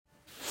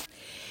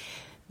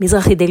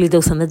Mizrahi Daily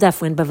Dose on the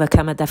Daf, when Bava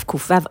Kama Daf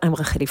Kuvav, I'm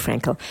Rachelle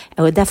Fraenkel.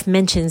 Our Daf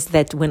mentions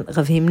that when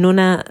Rav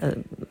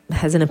Himnuna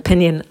has an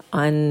opinion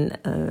on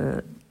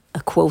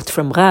a quote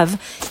from Rav,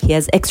 he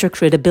has extra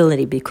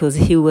credibility because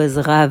he was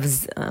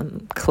Rav's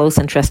close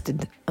and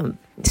trusted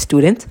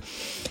student.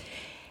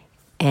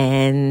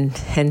 And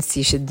hence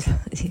you should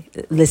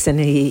listen,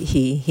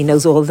 he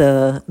knows all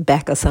the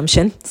back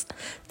assumptions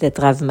that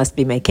Rav must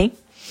be making.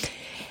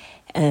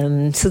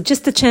 So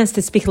just a chance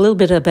to speak a little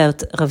bit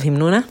about Rav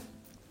Himnuna.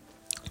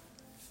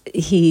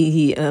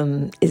 He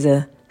is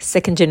a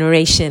second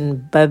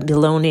generation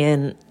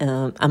Babylonian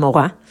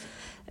Amora.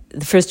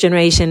 The first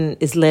generation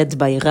is led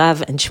by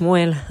Rav and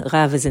Shmuel.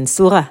 Rav is in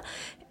Surah,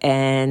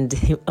 and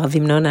Rav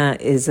Himnuna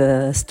is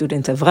a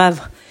student of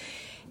Rav,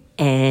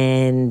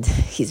 and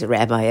he's a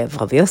rabbi of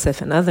Rav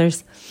Yosef and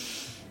others.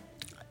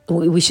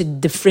 We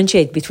should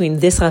differentiate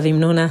between this Rav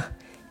Himnuna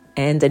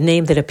and a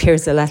name that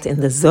appears a lot in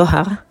the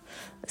Zohar,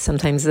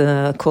 sometimes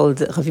called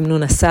Rav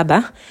Himnuna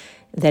Saba.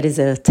 That is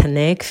a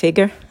Tanaic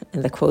figure,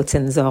 and the quotes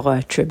in Zohar are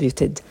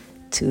attributed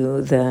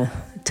to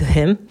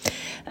him.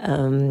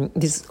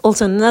 There's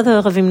also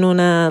another Rav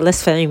Himnuna,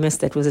 less famous,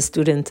 that was a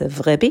student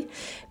of Rebbe,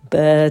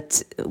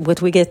 but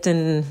what we get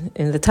in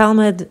the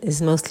Talmud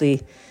is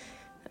mostly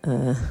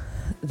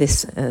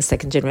this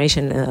second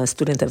generation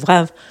student of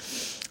Rav.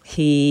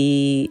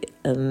 He,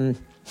 in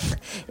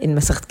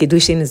Masachet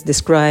Kedushin, is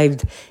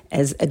described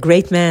as a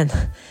great man,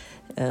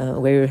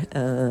 where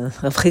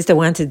Rav Chisda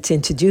wanted to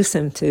introduce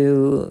him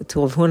to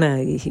Rav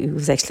Huna. He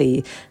was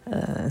actually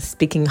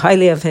speaking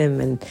highly of him,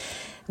 and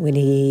when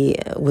he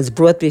was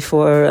brought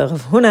before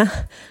Rav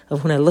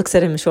Huna looks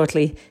at him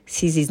shortly,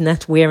 sees he's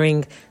not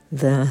wearing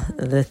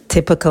the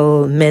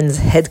typical men's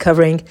head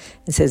covering,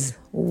 and says,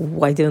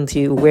 "Why don't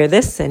you wear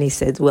this?" And he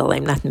said, "Well,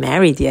 I'm not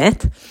married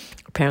yet."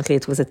 Apparently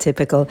it was a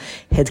typical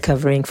head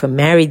covering for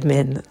married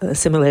men,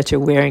 similar to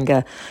wearing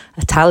a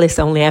talis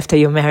only after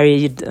you're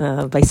married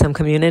by some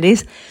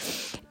communities.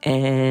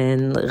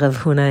 And Rav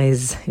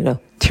Huna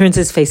turns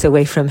his face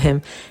away from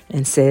him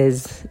and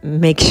says,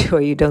 "Make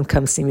sure you don't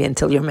come see me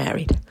until you're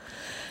married."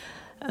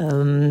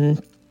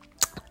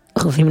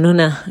 Rav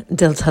Himnuna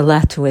dealt a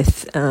lot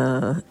with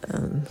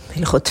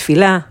Hilchot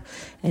Tefillah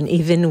and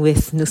even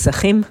with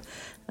Nusachim.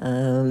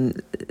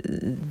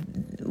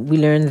 We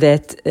learned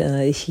that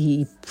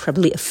he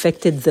probably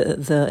affected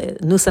the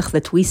nusach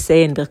that we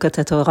say in Birkat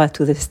HaTorah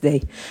to this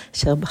day.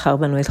 Asher bachar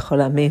banu et chol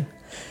ha'amim,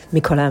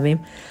 mikol ha'amim.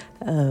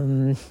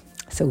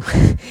 So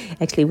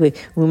actually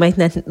we might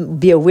not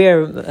be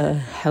aware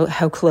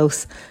how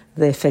close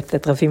the effect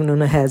that Rav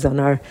Himnuna has on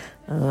our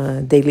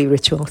daily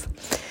rituals.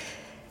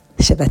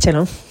 Shabbat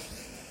Shalom.